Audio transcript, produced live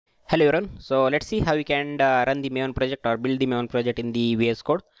Hello everyone. So let's see how we can run the Maven project or build the Maven project in the VS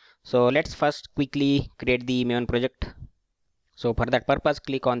Code. So let's first quickly create the Maven project. So for that purpose,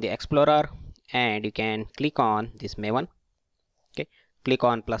 click on the Explorer and you can click on this Maven. Okay, click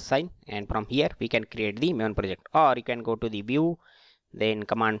on plus sign and from here we can create the Maven project, or you can go to the view, then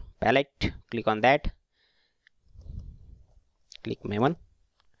command palette, click on that, click Maven,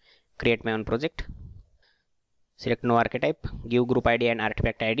 create Maven project. Select no archetype, give group ID and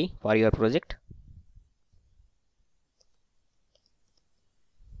artifact ID for your project.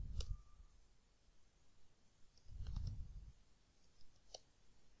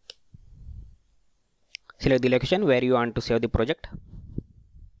 Select the location where you want to save the project.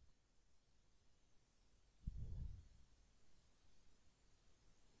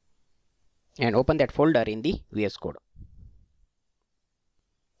 And open that folder in the VS Code.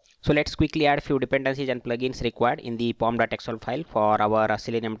 So let's quickly add few dependencies and plugins required in the pom.xol file for our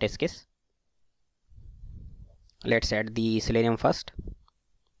Selenium test case. Let's add the Selenium first.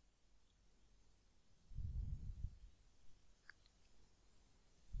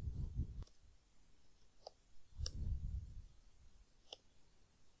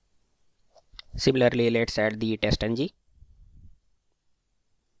 Similarly, let's add the test-ng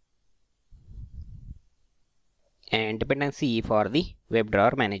and dependency for the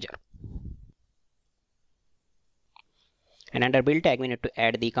WebDrawer manager. And under build tag, we need to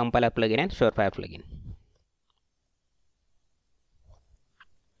add the compiler plugin and surefire plugin.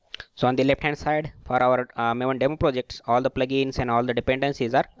 So on the left hand side, for our Maven demo projects, all the plugins and all the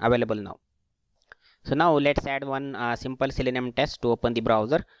dependencies are available now. So now let's add one simple Selenium test to open the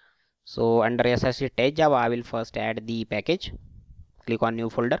browser. So under SSC test Java, I will first add the package. Click on new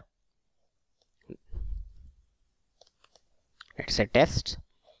folder. Let's say tests,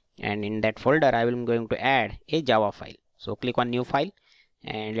 and in that folder I will going to add a Java file. So click on new file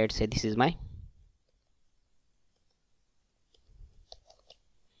and let's say this is my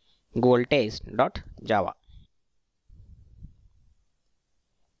Google test.java.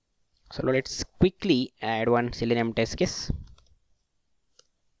 So let's quickly add one Selenium test case.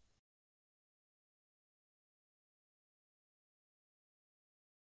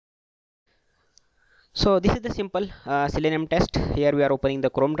 So this is the simple Selenium test. Here we are opening the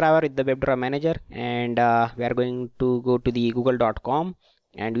Chrome driver with the WebDrawer manager, and we are going to go to the google.com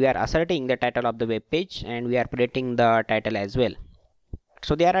and we are asserting the title of the web page and we are predicting the title as well.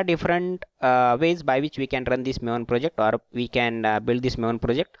 So there are different ways by which we can run this Maven project, or we can build this Maven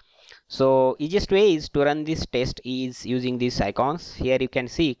project. So easiest way is to run this test is using these icons. Here you can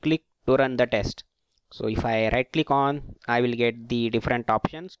see click to run the test. So if I right click on, I will get the different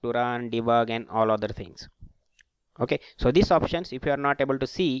options to run, debug and all other things. Okay, so these options, if you are not able to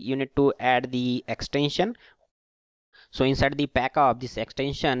see, you need to add the extension. So inside the pack of this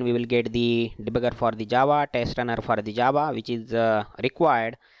extension, we will get the debugger for the Java, test runner for the Java, which is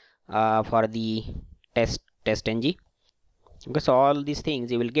required for the test-ng. Okay, so all these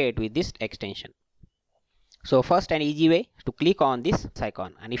things you will get with this extension. So first and easy way to click on this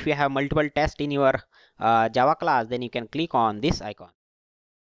icon, and if you have multiple tests in your Java class, then you can click on this icon.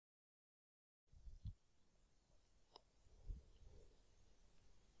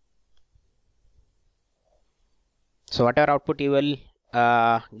 So whatever output you will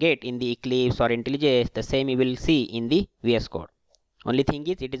get in the Eclipse or IntelliJ, the same you will see in the VS Code. Only thing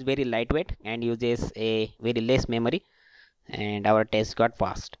is it is very lightweight and uses a very less memory, and our test got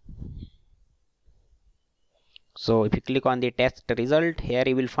passed. So if you click on the test result, here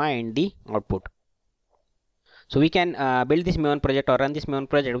you will find the output. So we can build this Maven project or run this Maven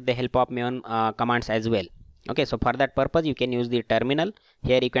project with the help of Maven commands as well. Okay, so for that purpose you can use the terminal.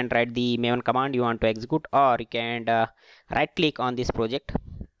 Here you can write the Maven command you want to execute, or you can right click on this project.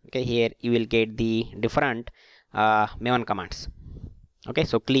 Okay, here you will get the different Maven commands. Okay,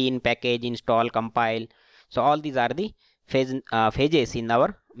 so clean, package, install, compile. So all these are the phases in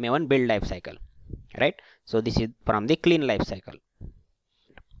our Maven build lifecycle, right? So this is from the clean lifecycle.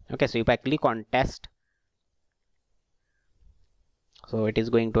 Okay, so if I click on test, so it is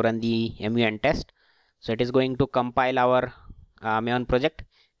going to run the mun test. So it is going to compile our Maven project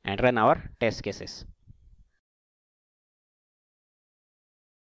and run our test cases.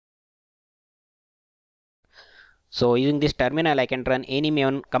 So using this terminal, I can run any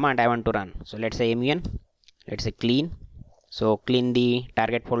Maven command I want to run. So let's say mun, let's say clean. So clean the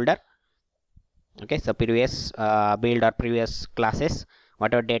target folder. Okay, so previous build or previous classes,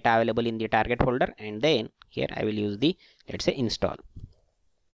 whatever data available in the target folder, and then here I will use the, let's say, install.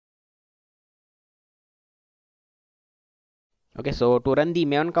 Okay, so to run the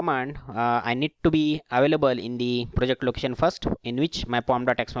Maven command, I need to be available in the project location first, in which my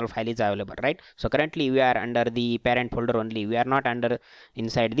pom.xml file is available, right? So currently we are under the parent folder only. We are not under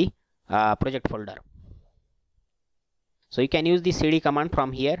inside the project folder. So you can use the cd command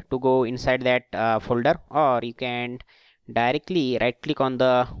from here to go inside that folder, or you can directly right click on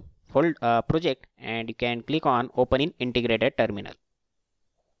the project and you can click on open in integrated terminal.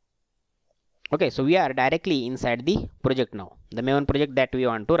 Okay, so we are directly inside the project now, the Maven project that we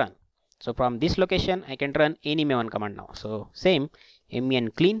want to run. So from this location, I can run any Maven command now. So same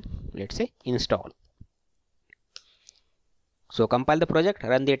men clean, let's say install. So compile the project,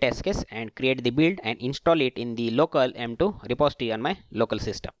 run the test case and create the build and install it in the local M2 repository on my local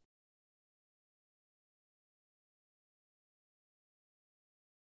system.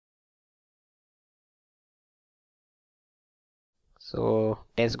 So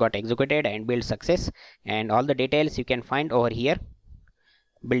test got executed and build success, and all the details you can find over here,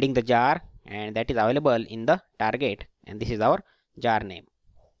 building the jar, and that is available in the target, and this is our jar name.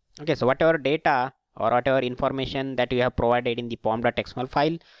 Okay, so whatever data or whatever information that you have provided in the pom.xml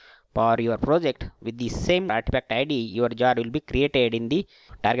file for your project, with the same artifact ID, your jar will be created in the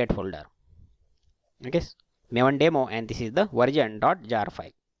target folder. Okay, Maven demo, and this is the version.jar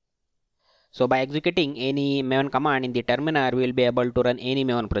file. So by executing any Maven command in the terminal, we will be able to run any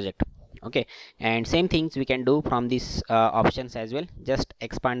Maven project. Okay, and same things we can do from these options as well. Just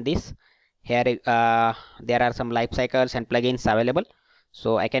expand this. Here there are some life cycles and plugins available.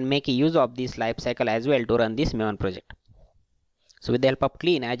 So I can make use of this life cycle as well to run this Maven project. So with the help of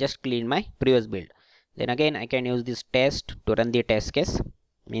clean, I just cleaned my previous build. Then again I can use this test to run the test case.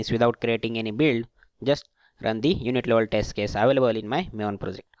 Means without creating any build, just run the unit level test case available in my Maven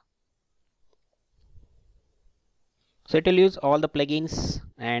project. So it will use all the plugins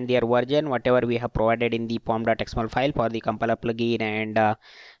and their version, whatever we have provided in the pom.xml file for the compiler plugin and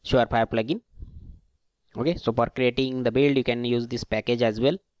surefire plugin. Okay, so for creating the build, you can use this package as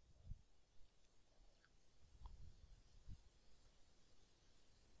well.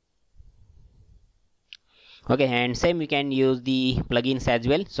 Okay, and same we can use the plugins as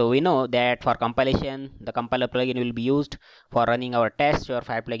well. So we know that for compilation, the compiler plugin will be used. For running our test,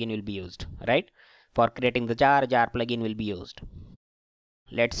 surefire plugin will be used, right? For creating the jar plugin will be used.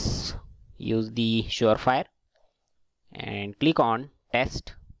 Let's use the surefire and click on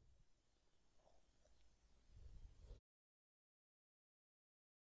test.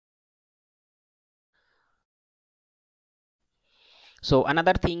 So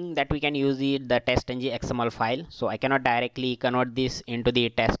another thing that we can use is the test.ng XML file. So I cannot directly convert this into the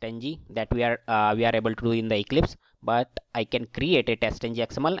test.ng that we are able to do in the Eclipse, but I can create a test.ng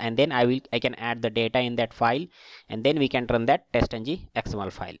XML, and then I can add the data in that file, and then we can run that test.ng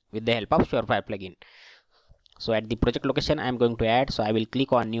XML file with the help of surefire plugin. So at the project location I am going to add, so I will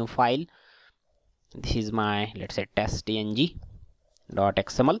click on new file. This is my, let's say, test.ng.xml.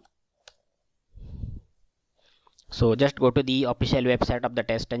 So just go to the official website of the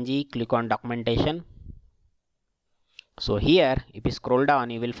test.ng, click on documentation. So here if you scroll down,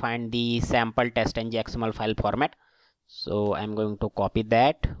 you will find the sample test.ng XML file format. So I'm going to copy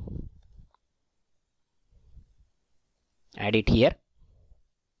that, add it here,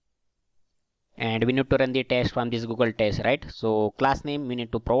 and we need to run the test from this Google test, right? So class name, we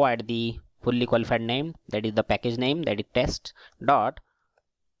need to provide the fully qualified name, that is the package name, that is test.google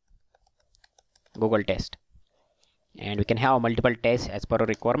test. And we can have multiple tests as per our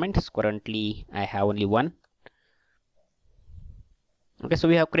requirements. Currently I have only one. Okay, so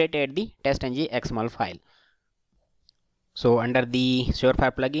we have created the test.ng XML file. So under the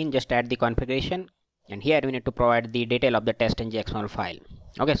surefire plugin, just add the configuration, and here we need to provide the detail of the test.ng XML file.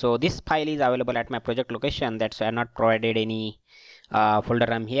 Okay, so this file is available at my project location, that's why I have not provided any folder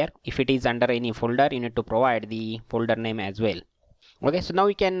name here. If it is under any folder, you need to provide the folder name as well. Okay, so now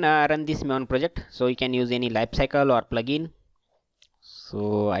we can run this Maven project. So you can use any lifecycle or plugin.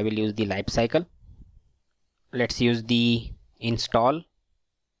 So I will use the lifecycle. Let's use the install.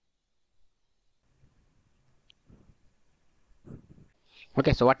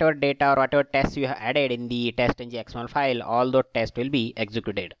 Okay, so whatever data or whatever tests you have added in the test.ng XML file, all those tests will be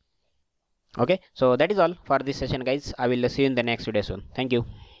executed. Okay, so that is all for this session, guys. I will see you in the next video soon. Thank you.